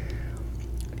because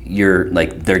you're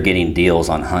like they're getting deals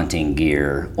on hunting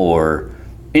gear or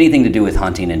anything to do with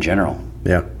hunting in general.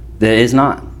 Yeah. It is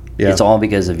not. Yeah. It's all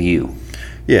because of you.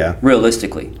 Yeah.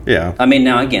 Realistically. Yeah. I mean,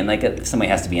 now again, like somebody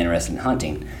has to be interested in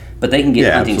hunting, but they can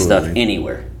get hunting stuff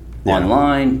anywhere. Yeah.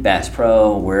 Online, Bass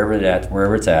Pro, wherever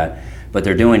it's at, but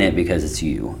they're doing it because it's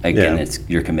you. Again,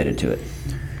 you're committed to it.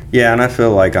 Yeah, and I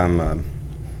feel like I'm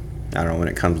I don't know, when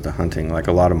it comes to hunting, like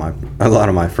a lot of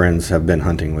my friends have been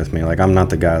hunting with me. Like, I'm not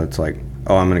the guy that's like,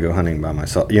 oh, I'm going to go hunting by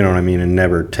myself. You know what I mean? And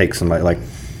never take somebody, like,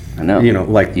 I know.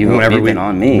 Like whenever we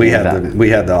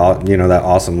had that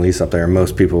awesome lease up there.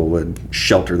 Most people would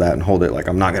shelter that and hold it. Like,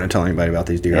 I'm not going to tell anybody about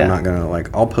these deer. Yeah. I'm not going to,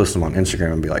 like, I'll post them on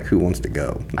Instagram and be like, who wants to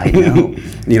go? I know.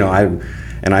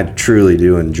 I truly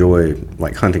do enjoy,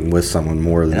 like, hunting with someone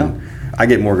more than, I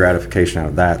get more gratification out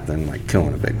of that than, like,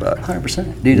 killing a big buck.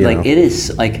 100%. Dude, like, it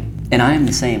is, like, and I'm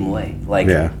the same way. Like,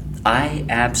 I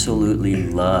absolutely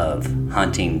love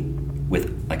hunting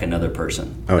with, like, another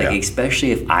person. Oh, like,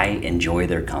 especially if I enjoy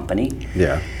their company.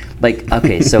 Yeah. Like,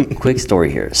 okay, so quick story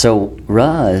here. So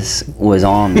Russ was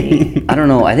on me. I don't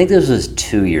know. I think this was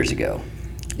 2 years ago.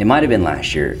 It might have been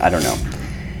last year. I don't know.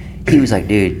 He was like,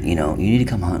 dude, you need to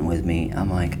come hunting with me. I'm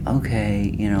like,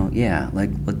 okay, yeah, like,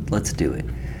 let's do it.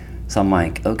 So I'm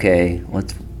like, okay,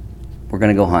 we're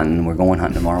gonna go hunting. We're going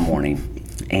hunting tomorrow morning.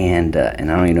 And I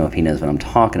don't even know if he knows what I'm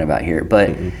talking about here,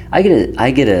 but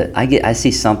I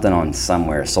see something on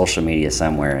somewhere, social media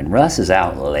somewhere, and Russ is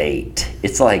out late.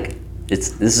 It's like,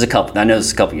 this is a couple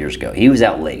years ago. He was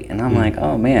out late, and I'm like,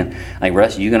 oh man, like,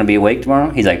 Russ, you gonna be awake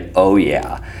tomorrow? He's like, oh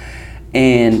yeah.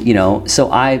 And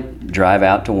so I drive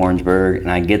out to Warrensburg,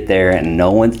 and I get there, and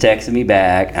no one's texting me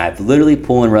back. And I'm literally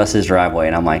pulling Russ's driveway,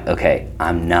 and I'm like, okay,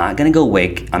 I'm not gonna go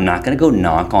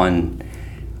knock on.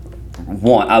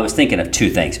 One, I was thinking of two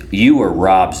things. You or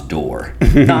Rob's door.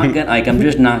 I'm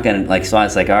just not gonna, like, so I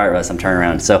was like, all right, Russ, I'm turning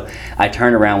around. So I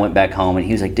turned around, went back home, and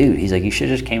he was like, dude, you should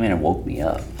have just came in and woke me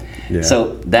up. Yeah.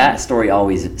 So that story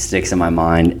always sticks in my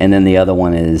mind. And then the other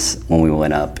one is when we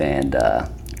went up and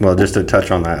well, just to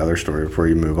touch on that other story before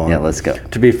you move on. Yeah, let's go.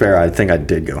 To be fair, I think I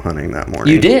did go hunting that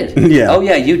morning. You did? Yeah. Oh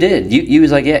yeah, you did. You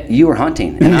was like, yeah, you were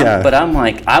hunting. And but I'm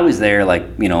like, I was there, like,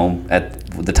 at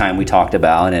the time we talked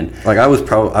about, and like I was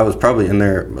probably in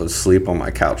there asleep on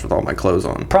my couch with all my clothes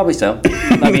on. Probably so.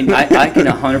 I mean, I can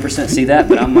 100% see that,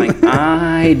 but I'm like,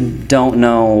 I don't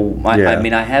know. I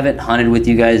mean, I haven't hunted with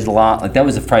you guys a lot. Like, that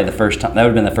was probably the first time. That would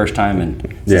have been the first time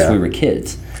since we were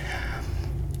kids.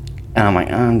 And I'm like,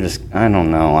 I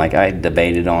don't know. Like, I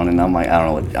debated on it, and I'm like, I don't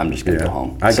know what, I'm just going to go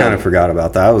home. I kind of forgot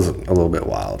about that. I was a little bit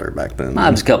wilder back then.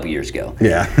 It was a couple years ago.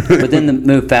 Yeah. But then the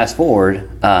move fast forward,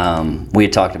 we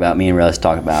had talked about, me and Russ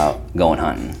talked about going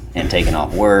hunting and taking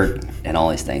off work and all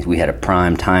these things. We had a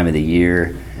prime time of the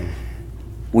year.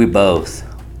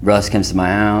 Russ comes to my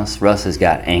house. Russ has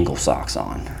got ankle socks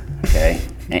on, okay?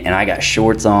 And I got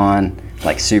shorts on,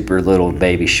 like super little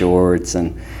baby shorts,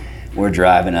 and we're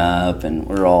driving up and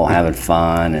we're all having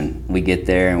fun, and we get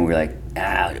there and we're like,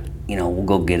 we'll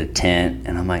go get a tent.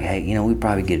 And I'm like, hey, we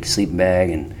probably get a sleeping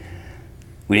bag, and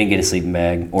we didn't get a sleeping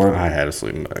bag. Or I had a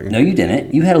sleeping bag. No, you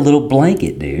didn't. You had a little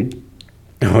blanket, dude.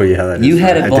 Oh yeah, that is you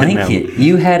had right. a blanket.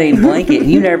 You had a blanket, and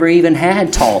you never even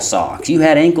had tall socks. You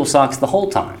had ankle socks the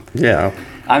whole time. Yeah.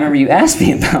 I remember you asked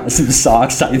me about some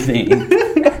socks, I think.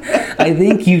 I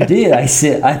think you did. I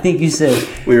think you said.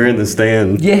 We were in the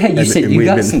stand. Yeah, you said you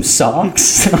got some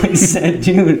socks. I said,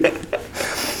 dude.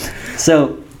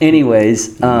 So,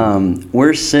 anyways,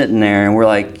 we're sitting there and we're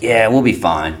like, yeah, we'll be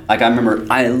fine. Like,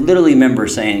 I literally remember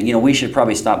saying, we should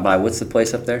probably stop by. What's the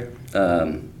place up there?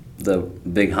 The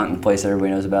big hunting place that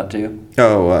everybody knows about too.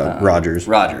 Oh, Rogers.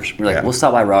 Rogers. We're like, we'll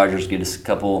stop by Rogers, get us a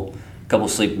couple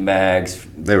sleeping bags.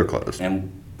 They were closed.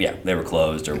 And yeah, they were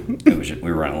closed, or we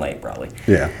were running late probably.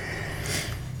 Yeah.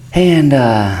 And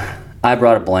I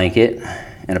brought a blanket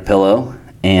and a pillow,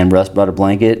 and Russ brought a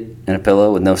blanket and a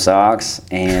pillow with no socks,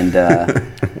 and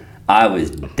I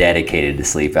was dedicated to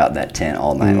sleep out in that tent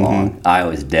all night long. I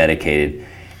was dedicated,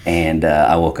 and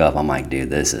I woke up, I'm like,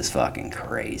 dude, this is fucking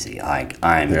crazy. Like,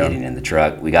 I'm getting in the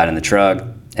truck. We got in the truck,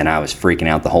 and I was freaking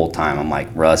out the whole time. I'm like,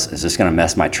 Russ, is this going to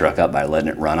mess my truck up by letting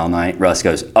it run all night? Russ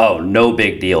goes, oh, no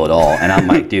big deal at all. And I'm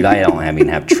like, dude, I don't even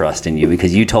have trust in you,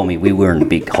 because you told me we weren't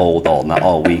be cold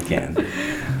all weekend.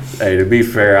 Hey, to be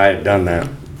fair, I had done that.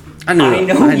 I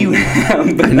know you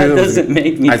have, but that doesn't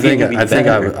make me feel any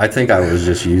better. I think I was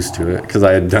just used to it, because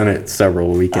I had done it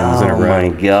several weekends in a row. Oh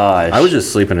my gosh! I was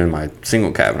just sleeping in my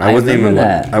single cabin. I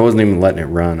wasn't even letting it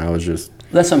run. I was just.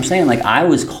 That's what I'm saying. Like,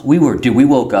 we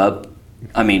woke up.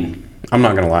 I mean, I'm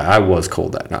not gonna lie. I was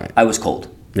cold that night. I was cold.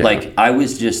 Yeah. Like, I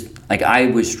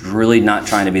was really not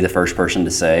trying to be the first person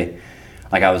to say.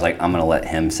 Like, I was like, I'm going to let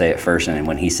him say it first, and then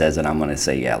when he says it, I'm going to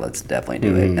say, yeah, let's definitely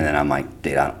do it. And then I'm like,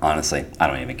 dude, honestly, I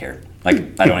don't even care.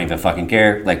 Like, I don't even fucking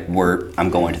care. Like, I'm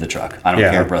going to the truck. I don't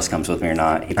care if Russ comes with me or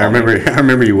not. I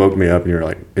remember you woke me up, and you were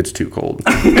like, it's too cold.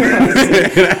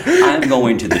 I'm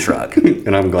going to the truck.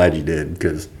 And I'm glad you did,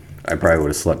 because I probably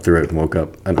would have slept through it and woke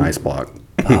up an ice block.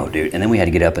 Oh, dude. And then we had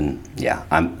to get up, and, yeah,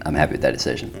 I'm happy with that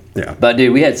decision. Yeah. But,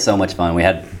 dude, we had so much fun. We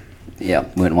went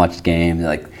and watched games,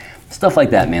 like, stuff like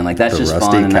that, man. Like, that's just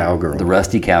fun. The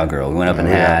rusty cowgirl. We went up and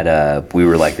had. We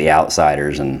were like the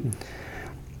outsiders, and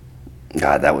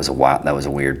God, that was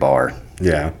a weird bar.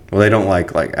 Yeah. Well, they don't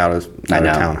like out of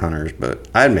town hunters, but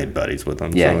I had made buddies with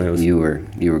them. Yeah, so you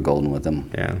were golden with them.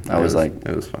 Yeah.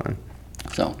 It was fun.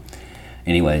 So,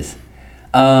 anyways,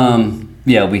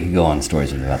 yeah, we could go on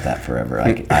stories about that forever.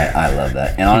 I love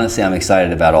that, and honestly, I'm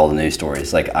excited about all the news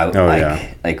stories. Like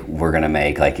we're gonna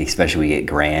make, like, especially we get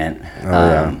Grant.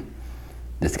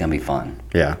 It's gonna be fun.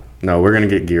 Yeah. No, we're gonna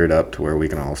get geared up to where we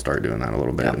can all start doing that a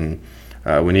little bit, and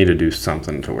we need to do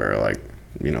something to where, like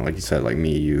you said, like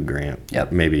me, you, Grant.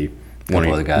 Yep. Maybe one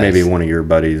of your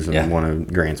buddies and one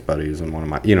of Grant's buddies and one of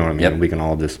my. You know what I mean? Yep. We can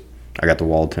all just. I got the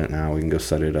wall tent now. We can go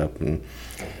set it up, and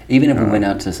even if we went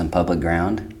out to some public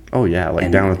ground. Oh yeah,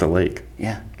 like down at the lake.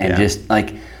 Yeah, and just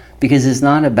like, because it's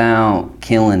not about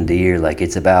killing deer. Like,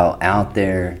 it's about out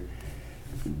there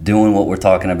doing what we're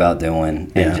talking about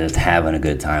doing, and just having a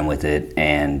good time with it.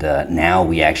 And now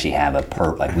we actually have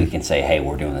like, we can say, hey,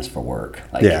 we're doing this for work.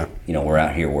 Like, we're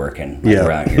out here working. Like,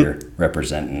 we're out here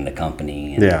representing the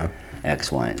company and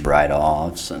X, Y, and bright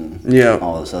offs and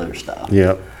all this other stuff.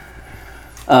 Yeah.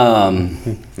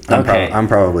 Okay. I'm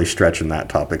probably stretching that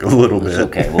topic a little bit. It's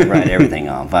okay. We'll write everything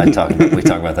off. We talk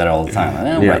about that all the time.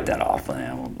 I'll write that off.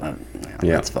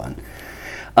 That's fun.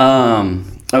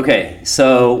 Okay,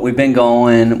 so we've been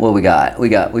going. What we got?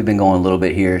 We've been going a little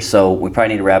bit here, so we probably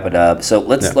need to wrap it up. So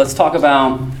let's talk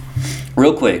about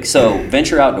real quick. So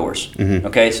Venture Outdoors. Mm-hmm.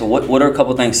 Okay, so what are a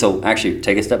couple things? So actually,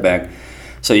 take a step back.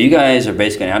 So you guys are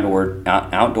basically an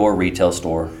outdoor retail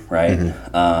store, right?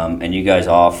 Mm-hmm. And you guys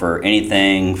offer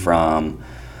anything from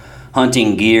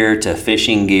hunting gear to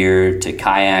fishing gear to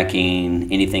kayaking,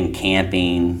 anything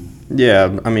camping.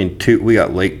 Yeah, I mean, we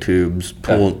got lake tubes,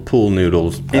 pool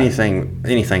noodles,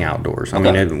 anything outdoors. I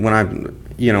mean,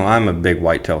 I'm a big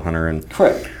whitetail hunter and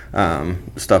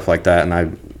stuff like that, and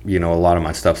a lot of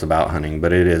my stuff's about hunting,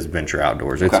 but it is Venture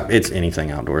Outdoors. It's anything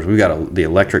outdoors. We got the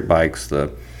electric bikes,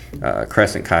 the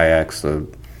Crescent kayaks, the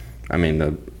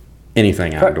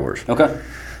anything outdoors. Okay.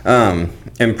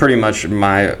 And pretty much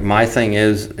my thing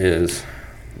is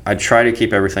I try to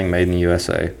keep everything made in the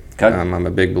USA. Okay. I'm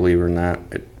a big believer in that.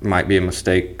 It might be a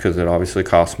mistake because it obviously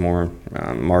costs more.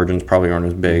 Margins probably aren't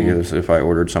as big as if I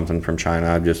ordered something from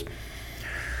China.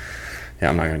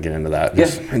 I'm not going to get into that.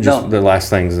 Just the last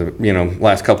things,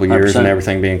 last couple of years 100%. And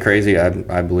everything being crazy,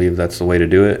 I believe that's the way to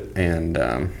do it, and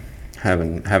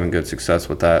having good success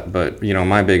with that. But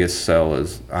my biggest sell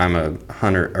is I'm a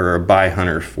hunter or a buy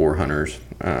hunter for hunters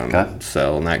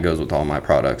sell, and that goes with all my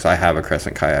products. I have a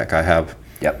Crescent kayak. I have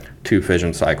 2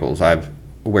 Fission cycles. I've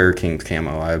Wear King's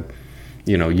camo. I've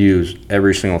used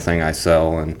every single thing I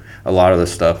sell, and a lot of the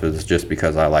stuff is just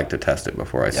because I like to test it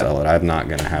before I sell it. I'm not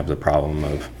going to have the problem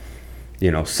of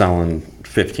selling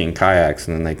 15 kayaks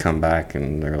and then they come back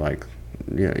and they're like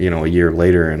a year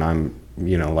later and I'm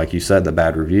like you said, the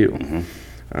bad review.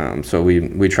 So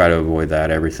we try to avoid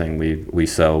that. Everything we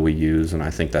sell, we use, and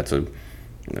I think it's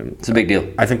a big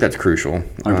deal. I think that's crucial.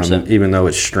 100%. Even though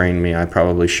it's strained me, I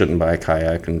probably shouldn't buy a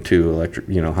kayak and 2 electric,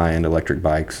 high-end electric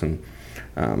bikes and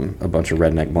a bunch of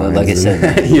redneck blinds. Like I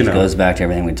said, it goes back to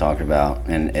everything we talked about,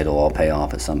 and it'll all pay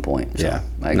off at some point. So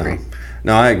I agree.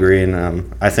 No, I agree,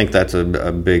 and I think that's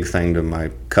a big thing to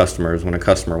my customers. When a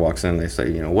customer walks in, they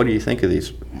say, what do you think of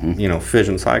these,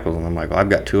 Fission cycles? And I'm like, well, I've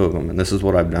got 2 of them, and this is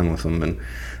what I've done with them,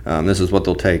 and this is what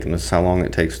they'll take, and this is how long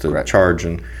it takes to charge,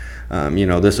 and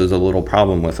this is a little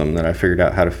problem with them that I figured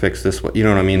out how to fix this. You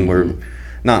know what I mean? We're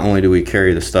not only do we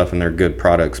carry the stuff and they're good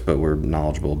products, but we're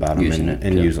knowledgeable about them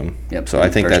and use them. Yep. So I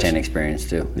think that's first-hand experience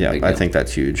too. Yeah, I think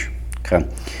that's huge. Okay.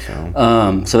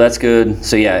 So that's good.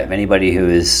 So yeah, if anybody who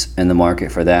is in the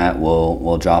market for that,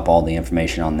 we'll drop all the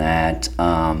information on that.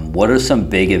 What are some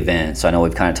big events? So I know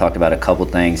we've kind of talked about a couple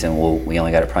things, and we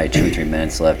only got probably 2 or 3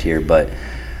 minutes left here, but.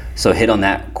 So hit on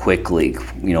that quickly,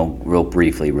 real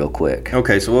briefly, real quick.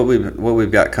 Okay, so what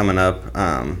we've got coming up,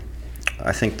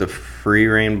 I think the Free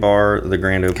Rein Bar, the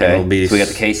grand opening will be. So we got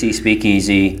the KC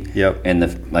Speakeasy. Yep. And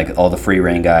all the Free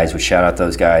Rein guys. Which shout out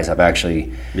those guys. I've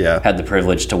actually had the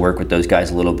privilege to work with those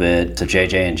guys a little bit. To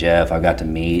JJ and Jeff, I've got to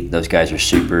meet. Those guys are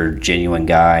super genuine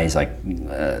guys,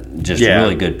 just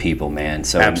really good people, man.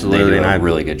 So absolutely, they do a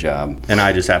really good job. And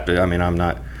I just have to. I'm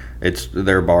not. It's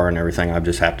their bar and everything. I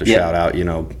just have to shout out.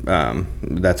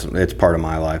 It's part of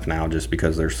my life now, just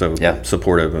because they're so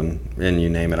supportive and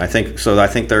you name it. I think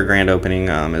their grand opening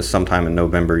is sometime in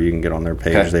November. You can get on their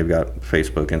page. Okay. They've got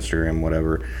Facebook, Instagram,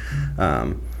 whatever,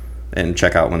 and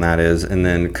check out when that is. And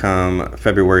then come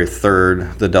February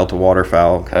 3rd, the Delta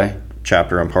Waterfowl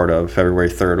chapter I'm part of. February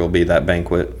 3rd will be that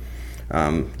banquet.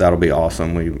 That'll be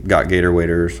awesome. We've got Gator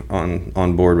Waders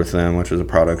on board with them, which is a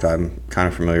product I'm kind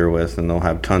of familiar with, and they'll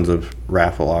have tons of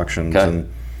raffle auctions and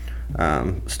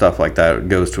stuff like that. It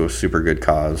goes to a super good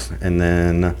cause. And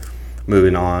then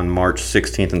moving on, March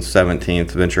 16th and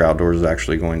 17th, Venture Outdoors is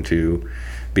actually going to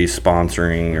be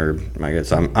sponsoring, or I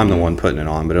guess I'm the one putting it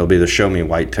on, but it'll be the Show Me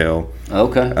Whitetail.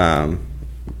 Okay.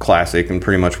 Classic, and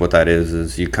pretty much what that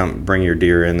is you come bring your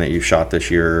deer in that you shot this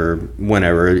year or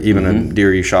whenever, even a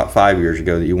deer you shot 5 years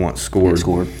ago that you want scored.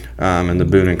 And the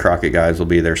Boone and Crockett guys will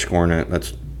be there scoring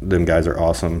it. Them guys are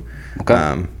awesome.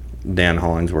 Okay. Dan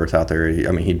Hollingsworth out there,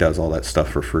 he does all that stuff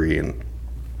for free, and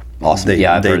awesome.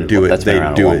 They do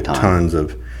it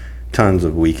tons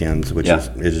of weekends, which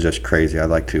is just crazy. I'd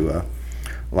like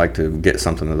to get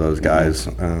something to those guys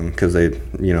because they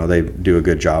do a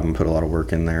good job and put a lot of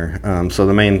work in there. So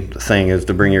the main thing is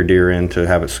to bring your deer in to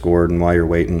have it scored, and while you're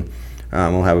waiting,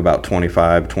 we'll have about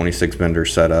 26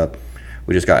 vendors set up.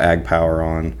 We just got Ag Power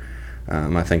on.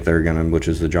 I think they're gonna, which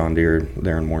is the John Deere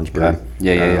there in Warrensburg.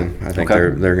 Yeah. I think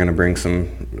they're gonna bring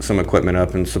some equipment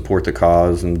up and support the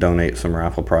cause and donate some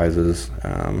raffle prizes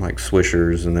like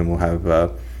swishers, and then we'll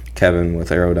have Kevin with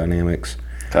Aerodynamics.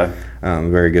 Okay.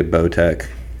 Very good bow tech.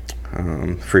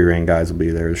 Free Rein guys will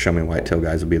be there. The Show Me Whitetail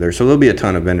guys will be there. So there'll be a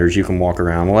ton of vendors. You can walk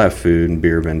around. We'll have food and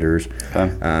beer vendors. Okay.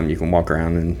 You can walk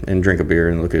around and drink a beer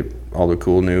and look at all the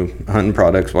cool new hunting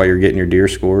products while you're getting your deer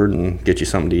scored, and get you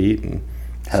something to eat. And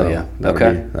hell yeah.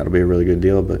 That'll be a really good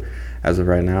deal. But as of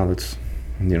right now, that's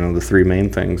the 3 main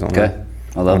things on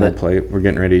the plate. We're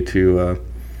getting ready to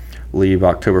leave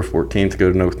October 14th to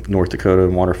go to North Dakota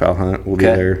and waterfowl hunt. We'll be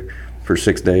there for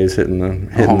 6 days hitting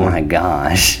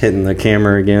the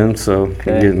camera again. So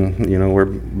we're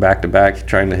back to back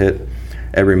trying to hit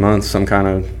every month some kind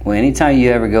of. Well, anytime you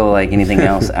ever go like anything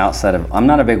else outside of, I'm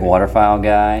not a big waterfowl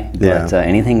guy, but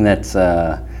anything that's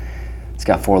it's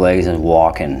got 4 legs and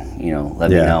walking, let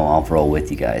me know. I'll roll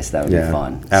with you guys. That would be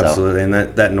fun. Absolutely. And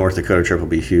that North Dakota trip will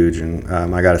be huge. And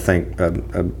I got to thank a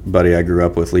buddy I grew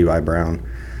up with, Levi Brown.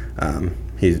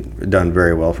 he's done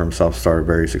very well for himself. Started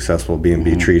very successful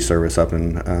B&B tree service up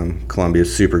in Columbia.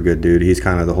 Super good dude. He's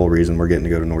kind of the whole reason we're getting to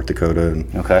go to North Dakota.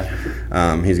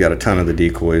 And, he's got a ton of the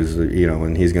decoys,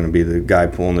 and he's going to be the guy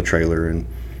pulling the trailer.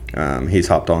 And he's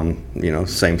hopped on,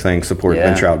 same thing, support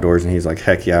Venture Outdoors. And he's like,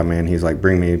 heck yeah, man. He's like,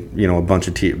 bring me, a bunch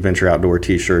of Venture Outdoor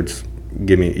T-shirts.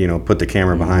 Give me, put the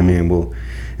camera behind me, and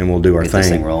we'll do our Get thing. This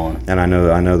thing rolling. And I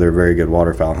know they're very good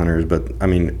waterfowl hunters, but I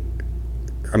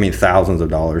mean thousands of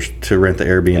dollars to rent the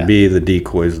Airbnb, the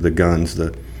decoys, the guns,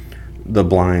 the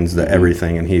blinds, the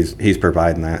everything, and he's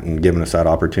providing that and giving us that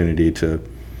opportunity to,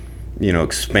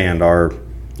 expand our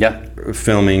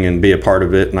filming and be a part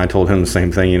of it. And I told him the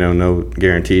same thing, no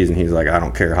guarantees, and he's like, I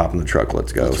don't care, hop in the truck,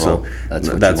 let's go.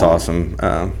 That's awesome.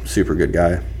 Super good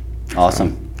guy.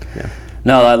 Awesome. So,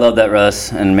 No, I love that,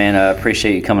 Russ. And man, I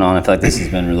appreciate you coming on. I feel like this has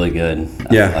been really good.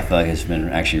 I feel like it's been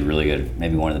actually really good.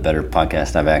 Maybe one of the better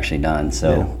podcasts I've actually done.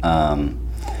 So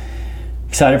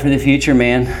excited for the future,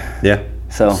 man. Yeah.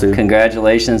 So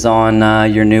congratulations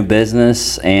on your new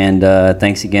business. And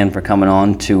thanks again for coming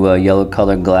on to Yellow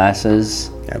Colored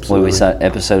Glasses. Absolutely. What did we say?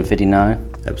 Episode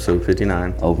 59? Episode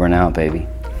 59. Over and out, baby.